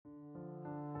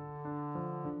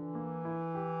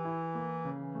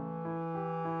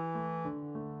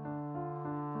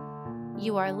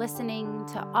You are listening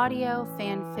to Audio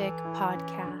Fanfic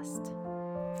Podcast.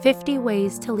 50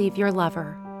 Ways to Leave Your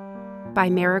Lover by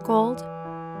Marigold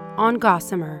on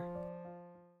Gossamer.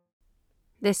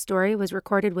 This story was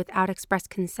recorded without express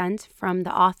consent from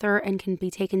the author and can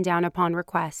be taken down upon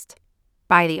request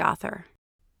by the author.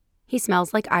 He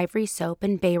smells like ivory soap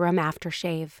and bay rum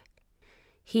aftershave.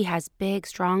 He has big,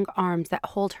 strong arms that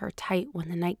hold her tight when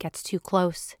the night gets too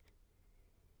close.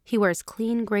 He wears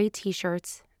clean gray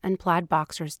t-shirts and plaid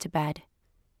boxers to bed.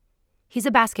 He's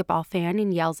a basketball fan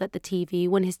and yells at the TV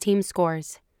when his team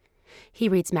scores. He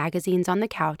reads magazines on the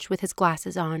couch with his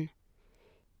glasses on.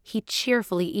 He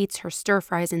cheerfully eats her stir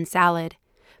fries and salad,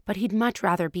 but he'd much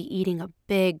rather be eating a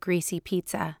big, greasy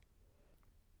pizza.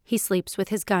 He sleeps with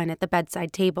his gun at the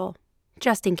bedside table,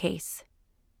 just in case.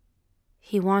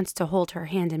 He wants to hold her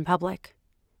hand in public.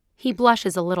 He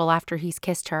blushes a little after he's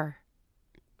kissed her.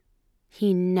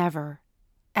 He never,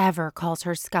 ever calls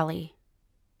her Scully.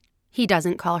 He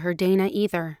doesn't call her Dana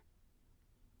either.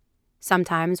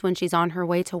 Sometimes when she's on her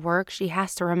way to work, she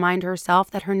has to remind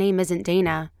herself that her name isn't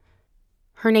Dana.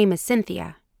 Her name is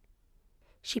Cynthia.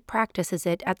 She practices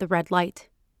it at the red light.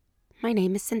 "My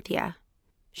name is Cynthia,"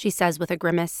 she says with a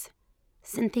grimace.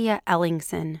 Cynthia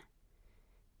Ellingson.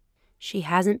 She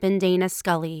hasn't been Dana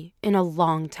Scully in a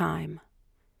long time.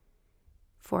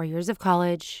 4 years of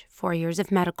college, 4 years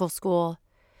of medical school,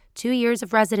 2 years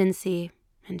of residency,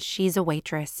 and she's a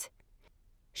waitress.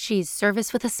 She's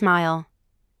service with a smile.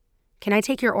 "Can I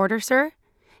take your order, sir?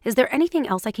 Is there anything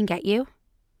else I can get you?"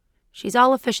 She's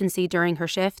all efficiency during her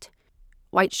shift.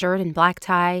 White shirt and black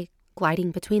tie,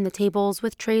 gliding between the tables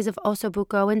with trays of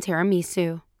ossobuco and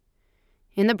tiramisu.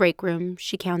 In the break room,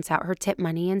 she counts out her tip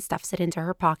money and stuffs it into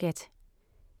her pocket.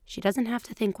 She doesn't have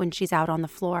to think when she's out on the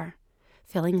floor,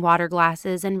 filling water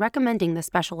glasses and recommending the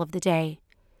special of the day.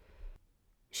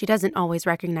 She doesn't always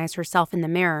recognize herself in the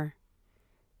mirror.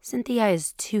 Cynthia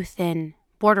is too thin,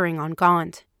 bordering on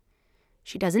gaunt.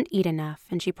 She doesn't eat enough,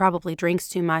 and she probably drinks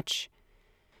too much.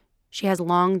 She has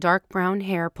long, dark brown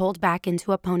hair pulled back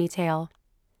into a ponytail.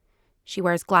 She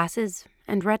wears glasses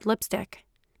and red lipstick.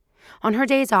 On her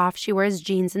days off, she wears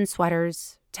jeans and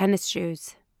sweaters, tennis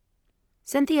shoes.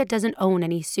 Cynthia doesn't own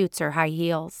any suits or high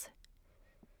heels.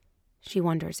 She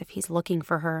wonders if he's looking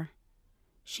for her.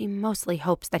 She mostly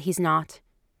hopes that he's not.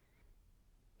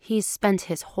 He's spent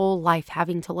his whole life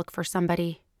having to look for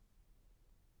somebody.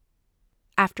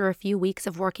 After a few weeks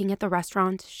of working at the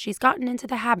restaurant, she's gotten into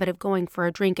the habit of going for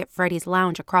a drink at Freddy's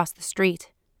Lounge across the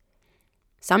street.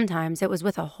 Sometimes it was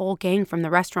with a whole gang from the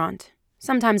restaurant,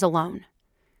 sometimes alone.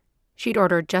 She'd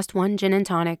order just one gin and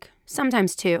tonic,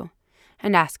 sometimes two,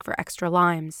 and ask for extra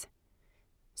limes.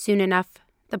 Soon enough,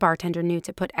 the bartender knew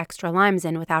to put extra limes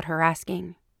in without her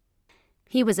asking.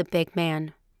 He was a big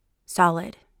man,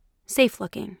 solid,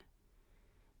 safe-looking.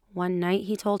 One night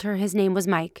he told her his name was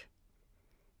Mike.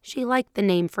 She liked the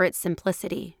name for its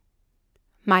simplicity.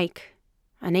 Mike,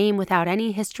 a name without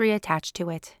any history attached to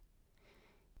it.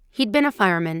 He'd been a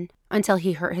fireman until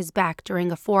he hurt his back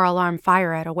during a 4-alarm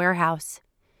fire at a warehouse.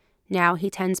 Now he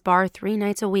tends bar 3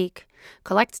 nights a week,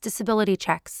 collects disability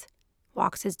checks,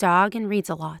 walks his dog, and reads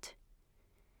a lot.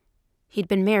 He'd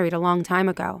been married a long time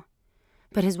ago,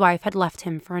 but his wife had left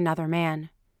him for another man.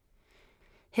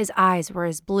 His eyes were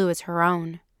as blue as her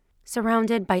own,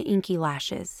 surrounded by inky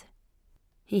lashes.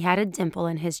 He had a dimple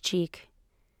in his cheek.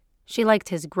 She liked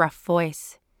his gruff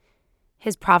voice,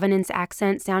 his Provenance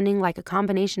accent sounding like a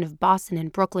combination of Boston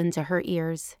and Brooklyn to her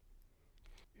ears.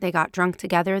 They got drunk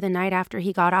together the night after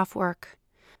he got off work,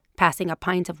 passing a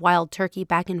pint of wild turkey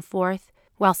back and forth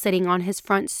while sitting on his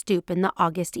front stoop in the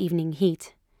August evening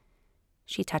heat.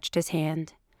 She touched his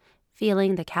hand,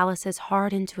 feeling the calluses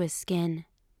hard into his skin.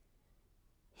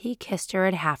 He kissed her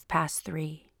at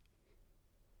 3:30.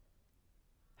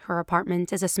 Her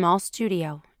apartment is a small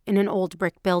studio in an old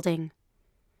brick building.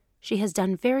 She has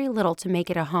done very little to make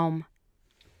it a home.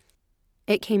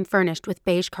 It came furnished with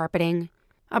beige carpeting,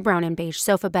 a brown and beige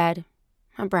sofa bed,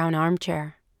 a brown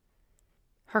armchair.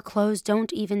 Her clothes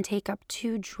don't even take up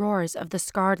 2 drawers of the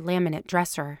scarred laminate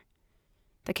dresser.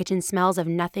 The kitchen smells of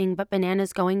nothing but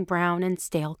bananas going brown and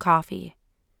stale coffee.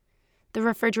 The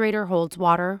refrigerator holds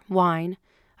water, wine,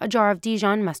 a jar of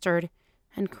Dijon mustard,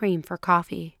 and cream for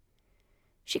coffee.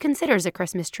 She considers a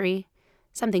Christmas tree,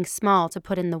 something small to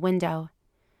put in the window,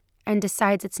 and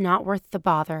decides it's not worth the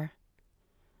bother.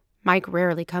 Mike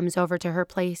rarely comes over to her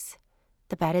place.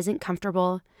 The bed isn't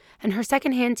comfortable, and her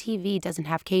secondhand TV doesn't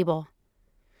have cable.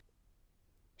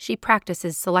 She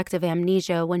practices selective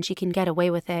amnesia when she can get away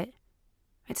with it.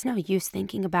 It's no use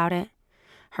thinking about it.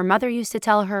 Her mother used to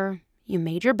tell her, "You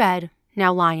made your bed,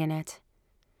 now lie in it."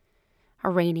 A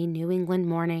rainy New England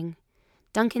morning,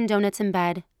 Dunkin' Donuts in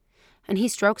bed, and he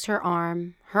strokes her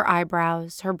arm, her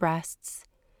eyebrows, her breasts.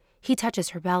 He touches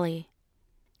her belly.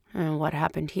 "And what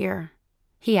happened here?"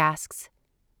 he asks.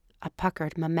 A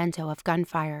puckered memento of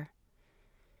gunfire.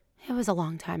 "It was a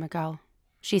long time ago,"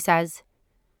 she says.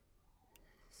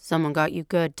 "Someone got you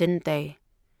good, didn't they?"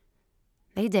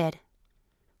 "They did.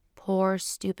 Poor,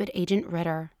 stupid Agent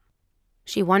Ritter."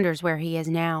 She wonders where he is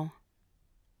now.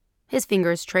 His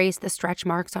fingers trace the stretch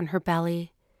marks on her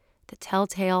belly, the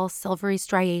telltale silvery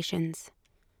striations.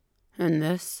 "And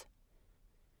this?"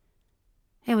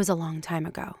 "It was a long time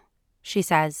ago," she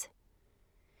says.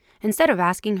 Instead of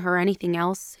asking her anything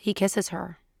else, he kisses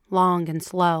her, long and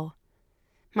slow.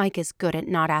 Mike is good at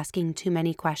not asking too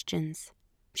many questions.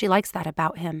 She likes that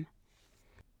about him.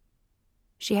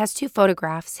 She has 2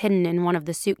 photographs hidden in one of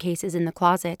the suitcases in the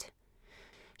closet.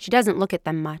 She doesn't look at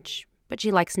them much, but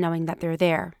she likes knowing that they're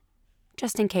there,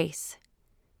 just in case.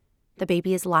 The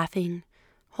baby is laughing,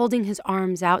 holding his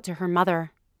arms out to her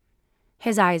mother.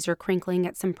 His eyes are crinkling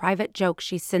at some private joke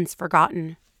she's since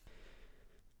forgotten.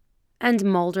 And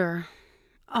Mulder.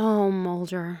 Oh,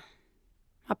 Mulder.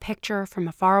 A picture from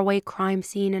a faraway crime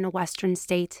scene in a western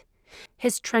state.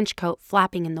 His trench coat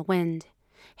flapping in the wind,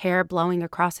 hair blowing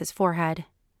across his forehead.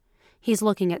 He's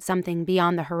looking at something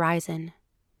beyond the horizon.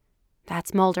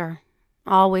 That's Mulder,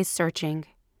 always searching.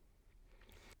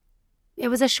 It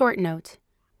was a short note,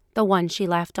 the one she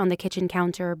left on the kitchen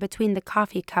counter between the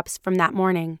coffee cups from that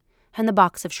morning and the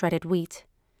box of shredded wheat.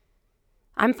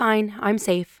 "I'm fine, I'm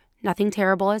safe, nothing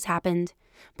terrible has happened,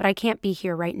 but I can't be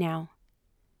here right now."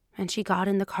 And she got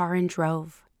in the car and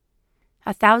drove.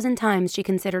 1,000 times she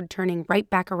considered turning right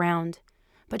back around,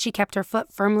 but she kept her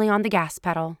foot firmly on the gas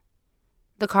pedal.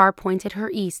 The car pointed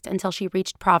her east until she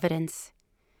reached Providence.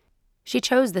 She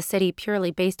chose the city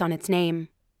purely based on its name.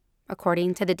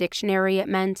 According to the dictionary, it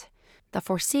meant the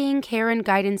foreseeing care and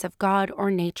guidance of God or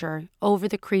nature over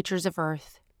the creatures of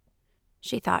earth.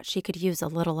 She thought she could use a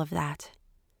little of that.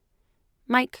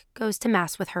 Mike goes to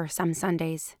Mass with her some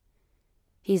Sundays.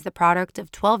 He's the product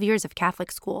of 12 years of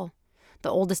Catholic school, the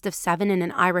oldest of 7 in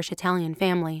an Irish-Italian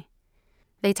family.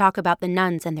 They talk about the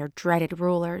nuns and their dreaded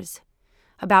rulers,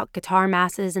 about guitar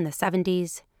masses in the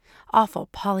 70s, awful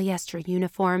polyester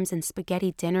uniforms and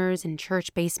spaghetti dinners in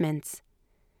church basements.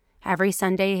 Every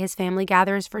Sunday, his family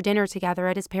gathers for dinner together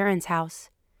at his parents'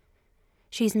 house.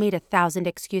 She's made 1,000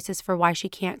 excuses for why she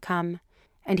can't come,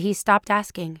 and he's stopped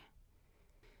asking.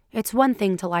 It's one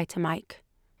thing to lie to Mike,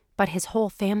 but his whole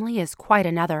family is quite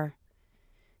another.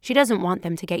 She doesn't want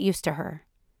them to get used to her.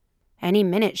 Any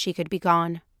minute she could be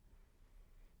gone.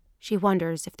 She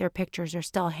wonders if their pictures are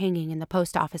still hanging in the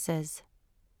post offices.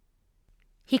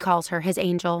 He calls her his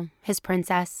angel, his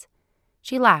princess.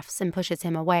 She laughs and pushes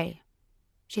him away.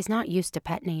 She's not used to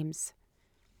pet names.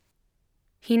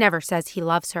 He never says he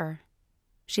loves her.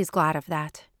 She's glad of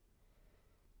that.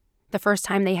 The first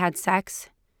time they had sex,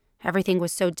 everything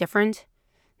was so different,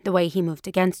 the way he moved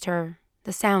against her,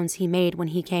 the sounds he made when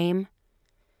he came,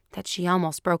 that she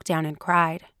almost broke down and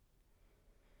cried.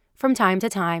 From time to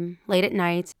time, late at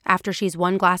night, after she's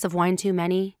 1 glass of wine too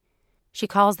many, she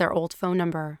calls their old phone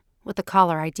number with the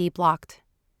caller ID blocked.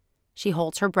 She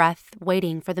holds her breath,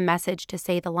 waiting for the message to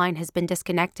say the line has been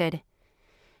disconnected.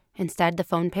 Instead, the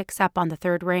phone picks up on the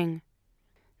 3rd ring.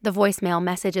 The voicemail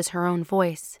message is her own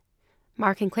voice.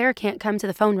 "Mark and Claire can't come to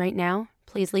the phone right now.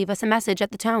 Please leave us a message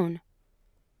at the tone."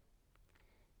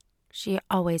 She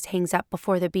always hangs up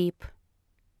before the beep.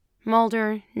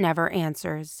 Mulder never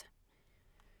answers.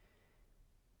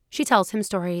 She tells him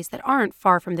stories that aren't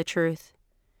far from the truth.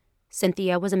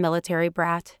 Cynthia was a military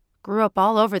brat, grew up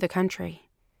all over the country.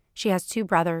 She has 2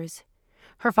 brothers.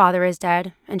 Her father is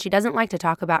dead, and she doesn't like to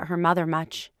talk about her mother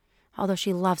much, although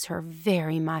she loves her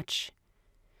very much.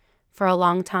 For a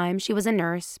long time, she was a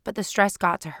nurse, but the stress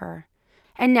got to her,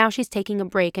 and now she's taking a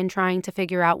break and trying to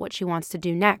figure out what she wants to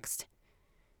do next.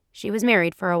 She was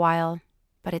married for a while,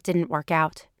 but it didn't work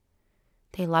out.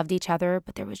 They loved each other,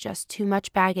 but there was just too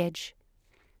much baggage.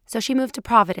 So she moved to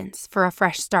Providence for a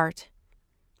fresh start.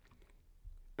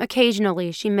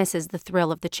 Occasionally, she misses the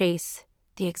thrill of the chase,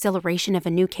 the exhilaration of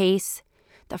a new case,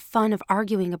 the fun of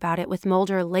arguing about it with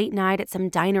Mulder late night at some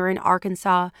diner in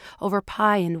Arkansas over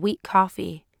pie and wheat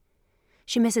coffee.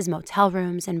 She misses motel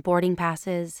rooms and boarding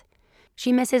passes.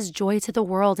 She misses joy to the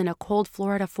world in a cold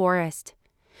Florida forest.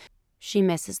 She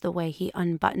misses the way he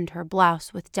unbuttoned her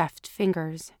blouse with deft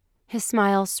fingers, his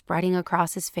smile spreading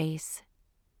across his face.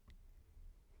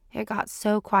 It got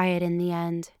so quiet in the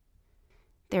end.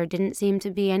 There didn't seem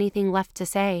to be anything left to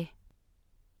say.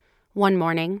 One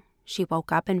morning, she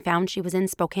woke up and found she was in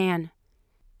Spokane.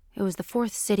 It was the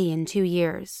 4th city in 2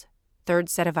 years, 3rd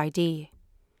set of ID.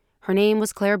 Her name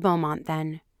was Claire Beaumont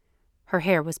then. Her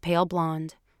hair was pale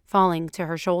blonde, falling to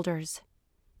her shoulders.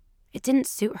 It didn't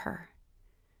suit her.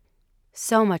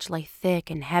 So much lay thick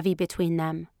and heavy between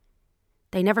them.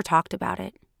 They never talked about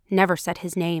it, never said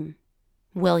his name.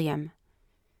 William.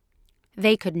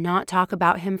 They could not talk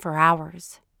about him for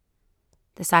hours.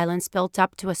 The silence built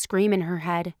up to a scream in her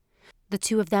head, the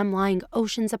two of them lying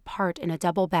oceans apart in a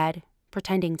double bed,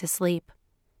 pretending to sleep.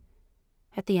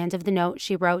 At the end of the note,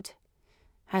 she wrote,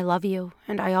 "I love you,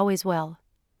 and I always will."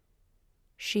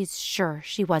 She's sure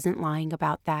she wasn't lying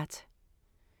about that.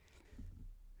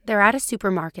 They're at a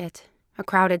supermarket, a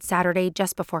crowded Saturday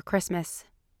just before Christmas.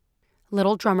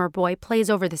 Little drummer boy plays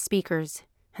over the speakers,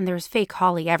 and there's fake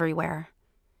holly everywhere.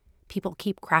 People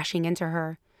keep crashing into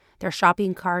her, their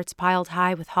shopping carts piled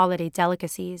high with holiday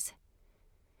delicacies.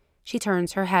 She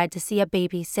turns her head to see a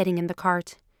baby sitting in the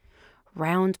cart.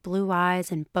 Round blue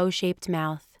eyes and bow-shaped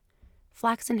mouth.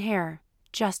 Flaxen hair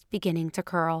just beginning to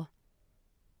curl.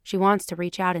 She wants to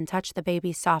reach out and touch the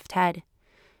baby's soft head.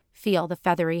 Feel the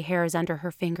feathery hairs under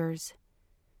her fingers.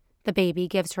 The baby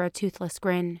gives her a toothless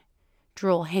grin,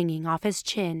 drool hanging off his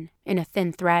chin in a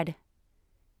thin thread.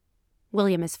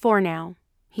 William is 4 now.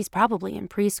 He's probably in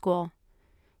preschool.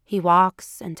 He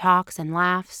walks and talks and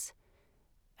laughs.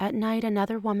 At night,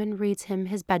 another woman reads him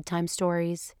his bedtime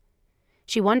stories.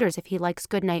 She wonders if he likes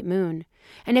Goodnight Moon,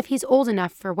 and if he's old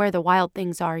enough for Where the Wild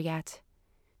Things Are yet.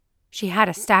 She had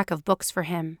a stack of books for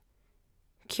him.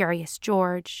 Curious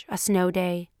George, A Snow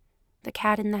Day, The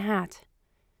Cat in the Hat.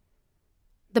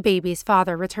 The baby's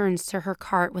father returns to her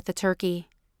cart with the turkey.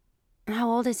 "How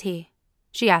old is he?"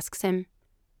 she asks him.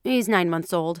 "He's 9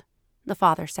 months old," the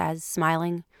father says,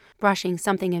 smiling, brushing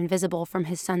something invisible from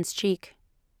his son's cheek.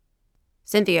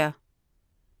 "Cynthia,"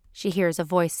 she hears a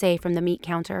voice say from the meat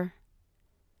counter.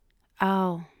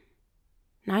 Oh,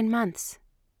 9 months.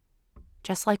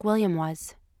 Just like William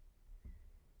was.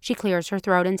 She clears her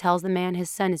throat and tells the man his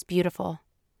son is beautiful.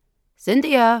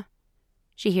 "Cynthia,"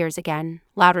 she hears again,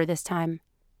 louder this time.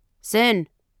 "Cyn."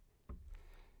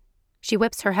 She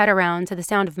whips her head around to the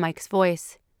sound of Mike's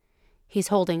voice. He's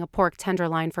holding a pork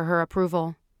tenderloin for her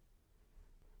approval.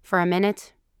 For a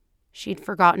minute, she'd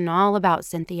forgotten all about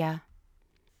Cynthia.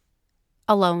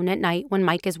 Alone at night when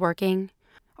Mike is working,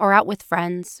 or out with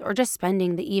friends, or just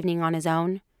spending the evening on his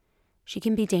own, she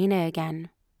can be Dana again,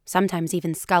 sometimes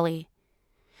even Scully.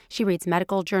 She reads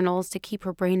medical journals to keep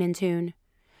her brain in tune.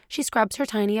 She scrubs her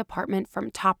tiny apartment from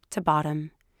top to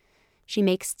bottom. She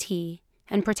makes tea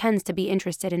and pretends to be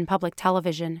interested in public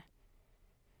television.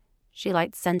 She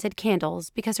lights scented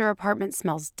candles because her apartment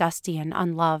smells dusty and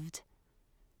unloved.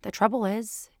 The trouble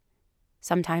is,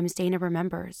 sometimes Dana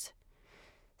remembers.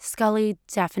 Scully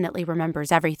definitely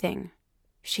remembers everything.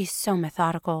 She's so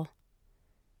methodical.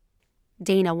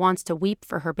 Dana wants to weep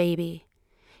for her baby.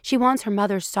 She wants her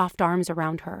mother's soft arms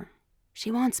around her.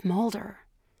 She wants Mulder.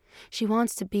 She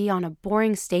wants to be on a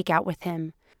boring stakeout with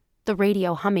him, the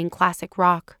radio humming classic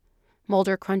rock,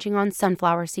 Mulder crunching on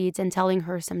sunflower seeds and telling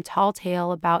her some tall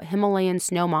tale about Himalayan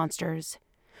snow monsters.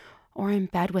 Or in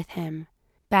bed with him,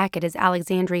 back at his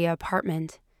Alexandria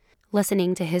apartment,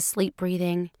 listening to his sleep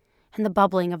breathing and the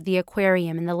bubbling of the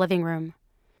aquarium in the living room,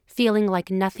 feeling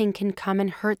like nothing can come and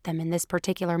hurt them in this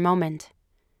particular moment.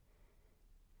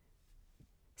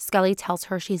 Scully tells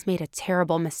her she's made a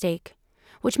terrible mistake,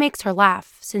 which makes her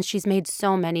laugh since she's made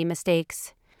so many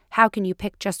mistakes. How can you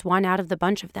pick just one out of the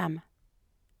bunch of them?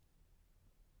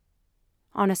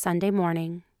 On a Sunday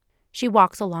morning, she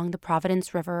walks along the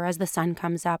Providence River as the sun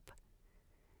comes up.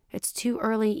 It's too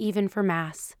early even for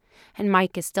Mass, and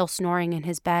Mike is still snoring in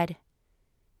his bed.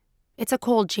 It's a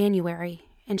cold January,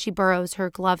 and she burrows her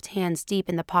gloved hands deep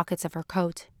in the pockets of her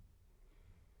coat.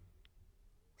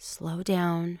 Slow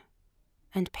down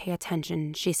and pay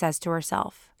attention, she says to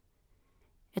herself.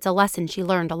 It's a lesson she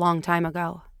learned a long time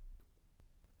ago.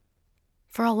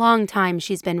 For a long time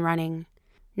she's been running,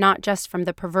 not just from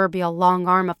the proverbial long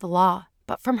arm of the law,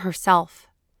 but from herself,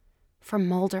 from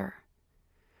Mulder,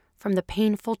 from the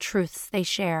painful truths they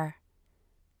share.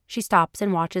 She stops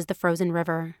and watches the frozen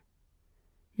river.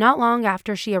 Not long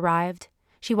after she arrived,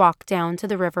 she walked down to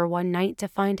the river one night to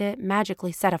find it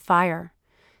magically set afire,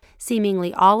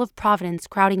 seemingly all of Providence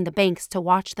crowding the banks to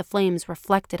watch the flames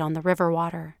reflected on the river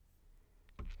water.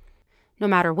 No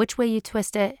matter which way you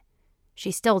twist it,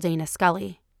 she's still Dana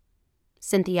Scully.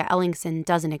 Cynthia Ellingson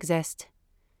doesn't exist.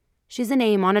 She's a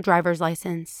name on a driver's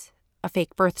license, a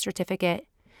fake birth certificate,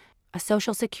 a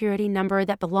social security number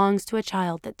that belongs to a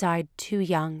child that died too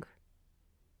young.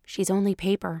 She's only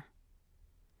paper.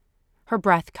 Her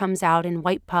breath comes out in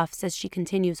white puffs as she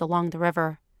continues along the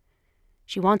river.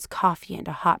 She wants coffee and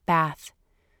a hot bath,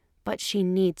 but she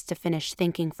needs to finish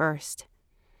thinking first.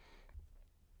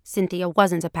 Cynthia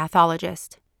wasn't a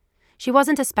pathologist. She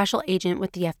wasn't a special agent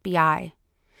with the FBI.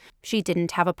 She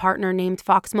didn't have a partner named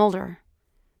Fox Mulder.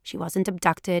 She wasn't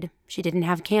abducted. She didn't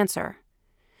have cancer.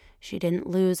 She didn't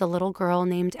lose a little girl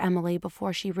named Emily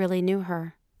before she really knew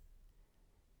her.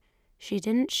 She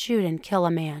didn't shoot and kill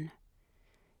a man.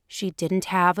 She didn't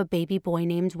have a baby boy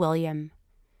named William.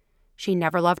 She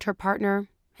never loved her partner,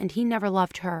 and he never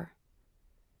loved her.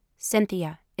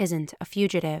 Cynthia isn't a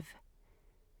fugitive.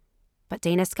 But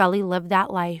Dana Scully lived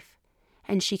that life,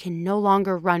 and she can no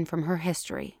longer run from her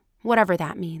history, whatever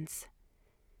that means.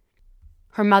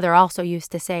 Her mother also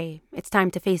used to say, "It's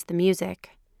time to face the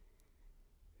music."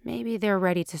 Maybe they're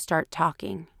ready to start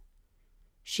talking.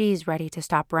 She's ready to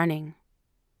stop running.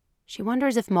 She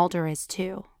wonders if Mulder is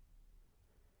too.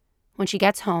 When she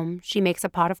gets home, she makes a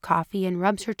pot of coffee and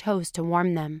rubs her toes to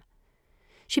warm them.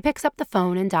 She picks up the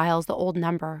phone and dials the old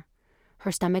number,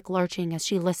 her stomach lurching as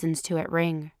she listens to it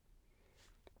ring.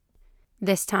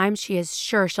 This time, she is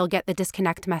sure she'll get the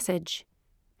disconnect message.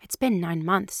 It's been 9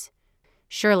 months.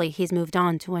 Surely he's moved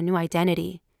on to a new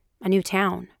identity, a new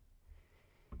town.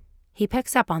 He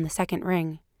picks up on the second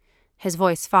ring, his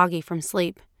voice foggy from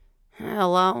sleep.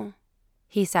 "Hello?"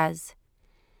 he says.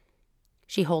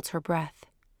 She holds her breath.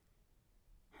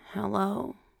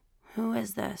 "Hello? Who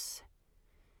is this?"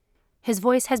 His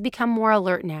voice has become more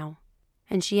alert now,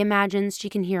 and she imagines she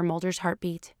can hear Mulder's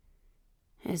heartbeat.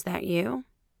 "Is that you?"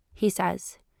 he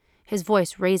says, his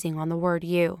voice raising on the word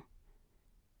 "you."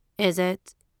 "Is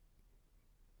it?"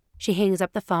 She hangs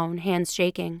up the phone, hands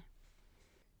shaking.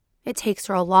 It takes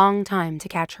her a long time to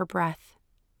catch her breath.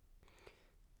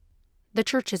 The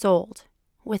church is old,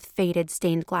 with faded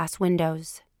stained glass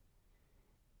windows.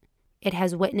 It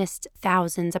has witnessed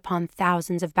thousands upon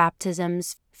thousands of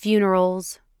baptisms,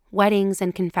 funerals, weddings,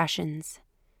 and confessions.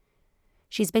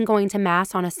 She's been going to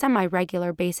Mass on a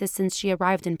semi-regular basis since she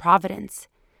arrived in Providence,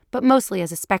 but mostly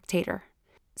as a spectator,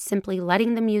 simply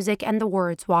letting the music and the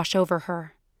words wash over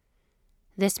her.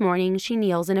 This morning, she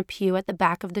kneels in a pew at the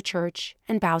back of the church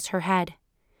and bows her head.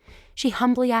 She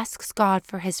humbly asks God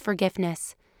for his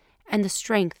forgiveness and the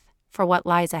strength for what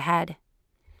lies ahead.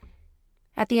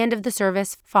 At the end of the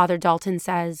service, Father Dalton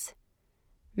says,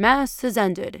 "Mass is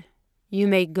ended. You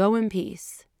may go in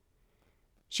peace."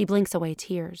 She blinks away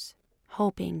tears,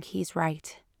 hoping he's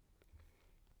right.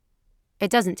 It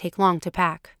doesn't take long to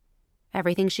pack.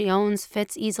 Everything she owns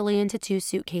fits easily into 2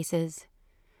 suitcases.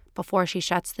 Before she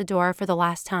shuts the door for the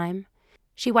last time,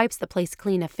 she wipes the place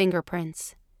clean of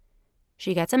fingerprints.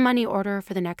 She gets a money order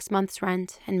for the next month's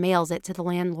rent and mails it to the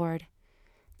landlord.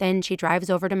 Then she drives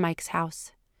over to Mike's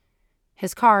house.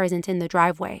 His car isn't in the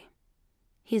driveway.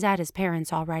 He's at his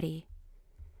parents' already.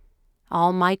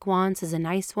 All Mike wants is a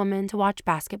nice woman to watch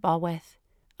basketball with,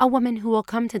 a woman who will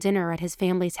come to dinner at his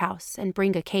family's house and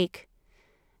bring a cake,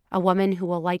 a woman who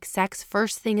will like sex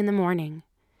first thing in the morning,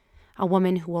 a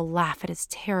woman who will laugh at his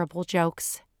terrible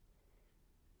jokes.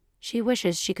 She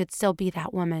wishes she could still be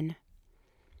that woman.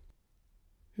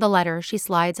 The letter she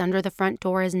slides under the front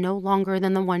door is no longer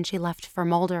than the one she left for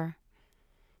Mulder.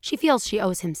 She feels she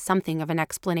owes him something of an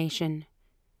explanation.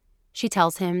 She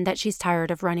tells him that she's tired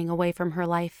of running away from her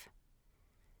life.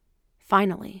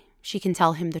 Finally, she can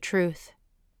tell him the truth.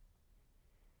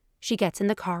 She gets in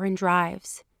the car and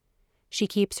drives. She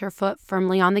keeps her foot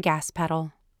firmly on the gas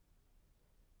pedal.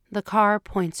 The car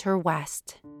points her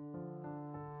west.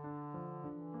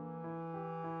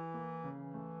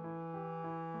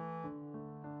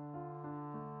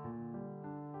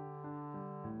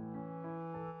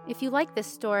 If you like this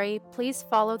story, please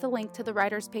follow the link to the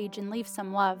writer's page and leave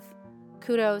some love.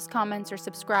 Kudos, comments, or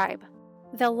subscribe.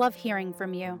 They'll love hearing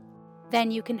from you.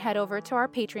 Then you can head over to our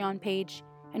Patreon page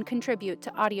and contribute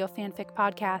to Audio Fanfic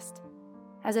Podcast.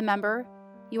 As a member,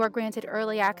 you are granted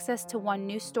early access to 1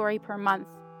 new story per month.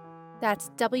 That's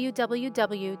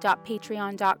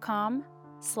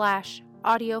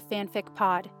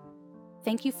www.patreon.com/audiofanficpod.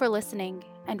 Thank you for listening,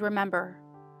 and remember,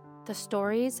 the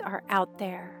stories are out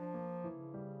there.